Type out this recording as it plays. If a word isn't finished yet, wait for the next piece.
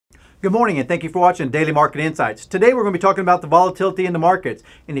Good morning and thank you for watching Daily Market Insights. Today we're going to be talking about the volatility in the markets.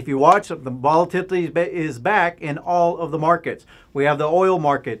 And if you watch, the volatility is back in all of the markets. We have the oil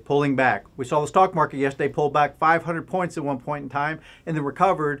market pulling back. We saw the stock market yesterday pull back 500 points at one point in time and then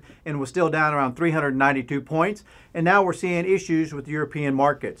recovered and was still down around 392 points. And now we're seeing issues with the European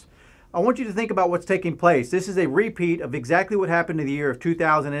markets. I want you to think about what's taking place. This is a repeat of exactly what happened in the year of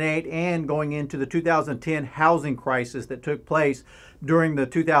 2008 and going into the 2010 housing crisis that took place during the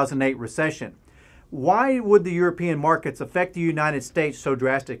 2008 recession. Why would the European markets affect the United States so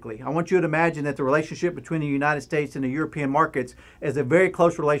drastically? I want you to imagine that the relationship between the United States and the European markets is a very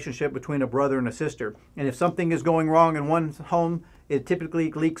close relationship between a brother and a sister. And if something is going wrong in one home, it typically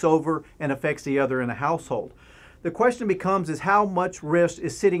leaks over and affects the other in the household. The question becomes is how much risk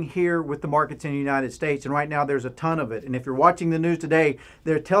is sitting here with the markets in the United States, and right now there's a ton of it. And if you're watching the news today,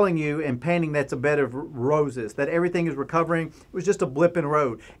 they're telling you and painting that's a bed of roses, that everything is recovering. It was just a blip in the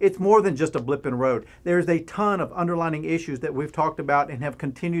road. It's more than just a blip in the road. There's a ton of underlying issues that we've talked about and have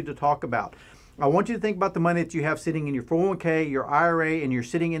continued to talk about. I want you to think about the money that you have sitting in your 401k, your IRA, and you're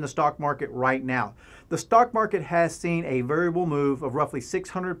sitting in the stock market right now. The stock market has seen a variable move of roughly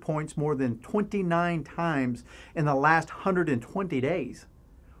 600 points more than 29 times in the last 120 days.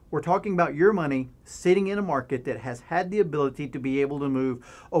 We're talking about your money sitting in a market that has had the ability to be able to move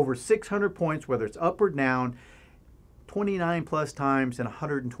over 600 points, whether it's up or down, 29 plus times in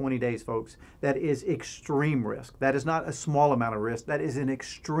 120 days, folks. That is extreme risk. That is not a small amount of risk. That is an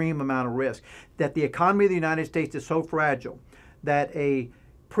extreme amount of risk. That the economy of the United States is so fragile that a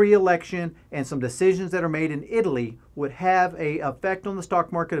pre-election and some decisions that are made in Italy would have an effect on the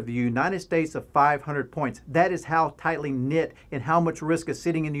stock market of the United States of 500 points. That is how tightly knit and how much risk is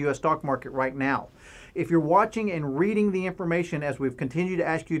sitting in the U.S. stock market right now. If you're watching and reading the information as we've continued to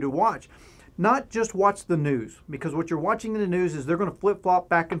ask you to watch, not just watch the news, because what you're watching in the news is they're going to flip-flop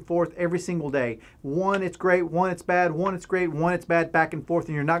back and forth every single day. One, it's great, one, it's bad, one, it's great, one, it's bad, back and forth,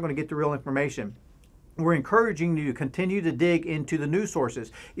 and you're not going to get the real information. We're encouraging you to continue to dig into the news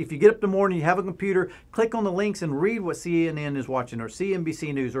sources. If you get up in the morning, you have a computer, click on the links and read what CNN is watching, or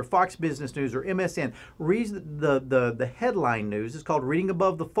CNBC News, or Fox Business News, or MSN. Read the headline news. It's called Reading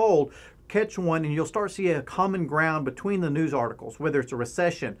Above the Fold. Catch one, and you'll start seeing a common ground between the news articles, whether it's a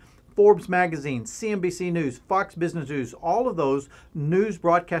recession, Forbes magazine, CNBC News, Fox Business News, all of those news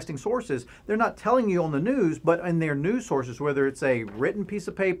broadcasting sources, they're not telling you on the news, but in their news sources, whether it's a written piece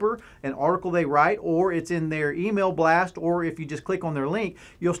of paper, an article they write, or it's in their email blast, or if you just click on their link,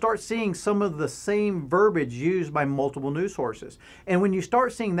 you'll start seeing some of the same verbiage used by multiple news sources. And when you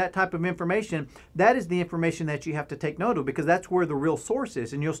start seeing that type of information, that is the information that you have to take note of, because that's where the real source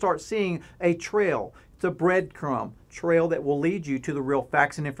is. And you'll start seeing a trail. It's a breadcrumb trail that will lead you to the real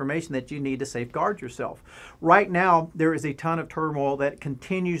facts and information that you need to safeguard yourself. Right now, there is a ton of turmoil that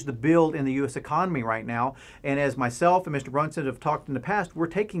continues to build in the U.S. economy right now. And as myself and Mr. Brunson have talked in the past, we're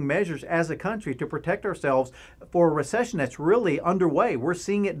taking measures as a country to protect ourselves for a recession that's really underway. We're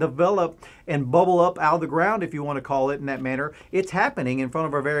seeing it develop and bubble up out of the ground, if you want to call it in that manner. It's happening in front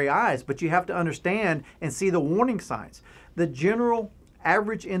of our very eyes, but you have to understand and see the warning signs. The general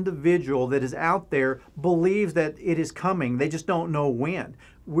average individual that is out there believes that it is coming. They just don't know when.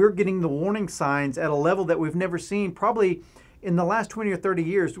 We're getting the warning signs at a level that we've never seen probably in the last 20 or 30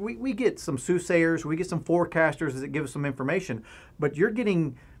 years. We get some soothsayers, we get some forecasters that give us some information, but you're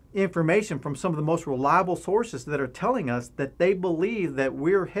getting information from some of the most reliable sources that are telling us that they believe that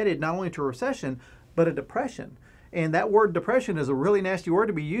we're headed not only to a recession, but a depression. And that word depression is a really nasty word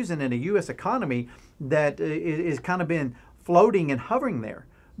to be using in a U.S. economy that is kind of been floating and hovering there.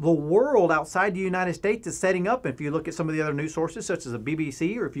 The world outside the United States is setting up. If you look at some of the other news sources, such as the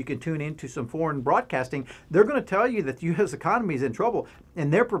BBC, or if you can tune into some foreign broadcasting, they're going to tell you that the U.S. economy is in trouble,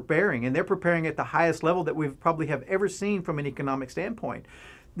 and they're preparing at the highest level that we've probably have ever seen from an economic standpoint.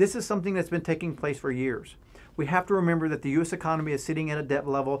 This is something that's been taking place for years. We have to remember that the U.S. economy is sitting at a debt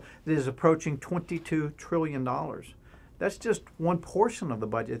level that is approaching $22 trillion. That's just one portion of the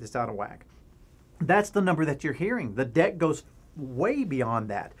budget that's out of whack. That's the number that you're hearing. The debt goes way beyond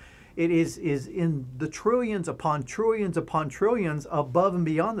that. It is in the trillions upon trillions upon trillions above and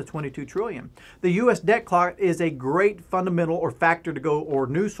beyond the 22 trillion. The U.S. debt clock is a great fundamental or factor to go, or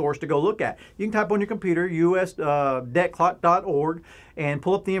news source to go look at. You can type on your computer usdebtclock.org and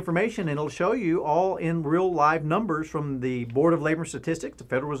pull up the information, and it'll show you all in real live numbers from the Board of Labor Statistics, the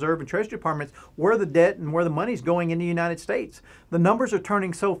Federal Reserve and Treasury Departments, where the debt and where the money's going in the United States. The numbers are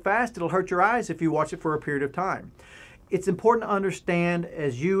turning so fast it'll hurt your eyes if you watch it for a period of time. It's important to understand,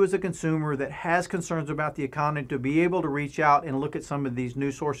 as you as a consumer that has concerns about the economy, to be able to reach out and look at some of these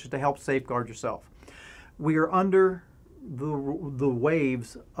news sources to help safeguard yourself. We are under the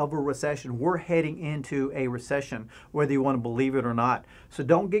waves of a recession. We're heading into a recession, whether you want to believe it or not. So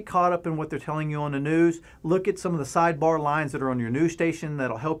don't get caught up in what they're telling you on the news. Look at some of the sidebar lines that are on your news station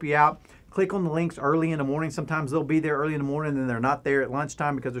that'll help you out. Click on the links early in the morning. Sometimes they'll be there early in the morning and then they're not there at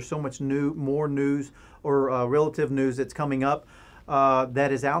lunchtime because there's so much more news or relative news that's coming up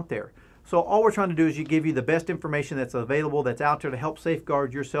that is out there. So all we're trying to do is give you the best information that's available, that's out there to help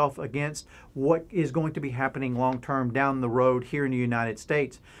safeguard yourself against what is going to be happening long-term down the road here in the United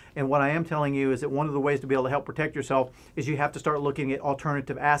States. And what I am telling you is that one of the ways to be able to help protect yourself is you have to start looking at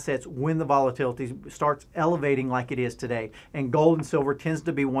alternative assets when the volatility starts elevating like it is today. And gold and silver tends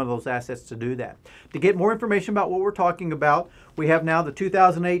to be one of those assets to do that. To get more information about what we're talking about, we have now the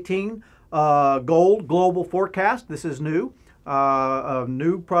 2018 gold global forecast. This is new. A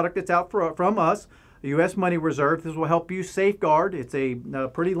new product that's out from us, the US Money Reserve. This will help you safeguard. It's a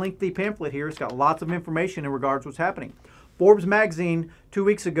pretty lengthy pamphlet here. It's got lots of information in regards to what's happening. Forbes magazine 3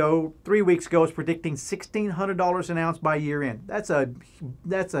 weeks ago is predicting $1,600 an ounce by year end. That's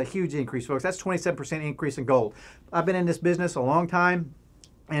a huge increase, folks. That's 27% increase in gold. I've been in this business a long time,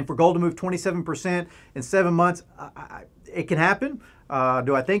 and for gold to move 27% in 7 months, it can happen.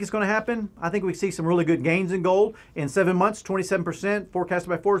 Do I think it's going to happen? I think we see some really good gains in gold in 7 months. 27% forecasted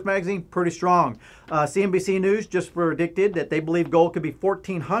by Forbes magazine, pretty strong. CNBC News just predicted that they believe gold could be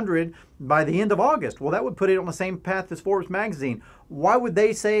 $1,400 by the end of August. Well, that would put it on the same path as Forbes magazine. Why would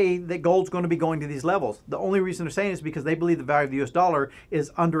they say that gold's going to be going to these levels? The only reason they're saying it is because they believe the value of the US dollar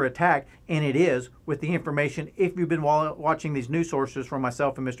is under attack, and it is with the information. If you've been watching these news sources from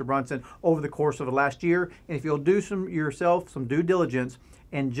myself and Mr. Brunson over the course of the last year, and if you'll do some due diligence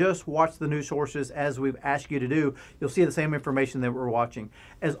and just watch the news sources as we've asked you to do, you'll see the same information that we're watching.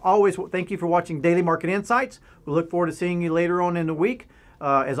 As always, thank you for watching Daily Market Insights. We look forward to seeing you later on in the week.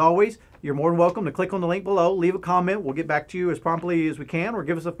 As always, you're more than welcome to click on the link below, leave a comment. We'll get back to you as promptly as we can, or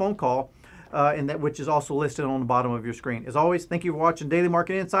give us a phone call, which is also listed on the bottom of your screen. As always, thank you for watching Daily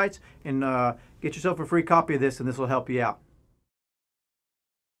Market Insights, and get yourself a free copy of this, and this will help you out.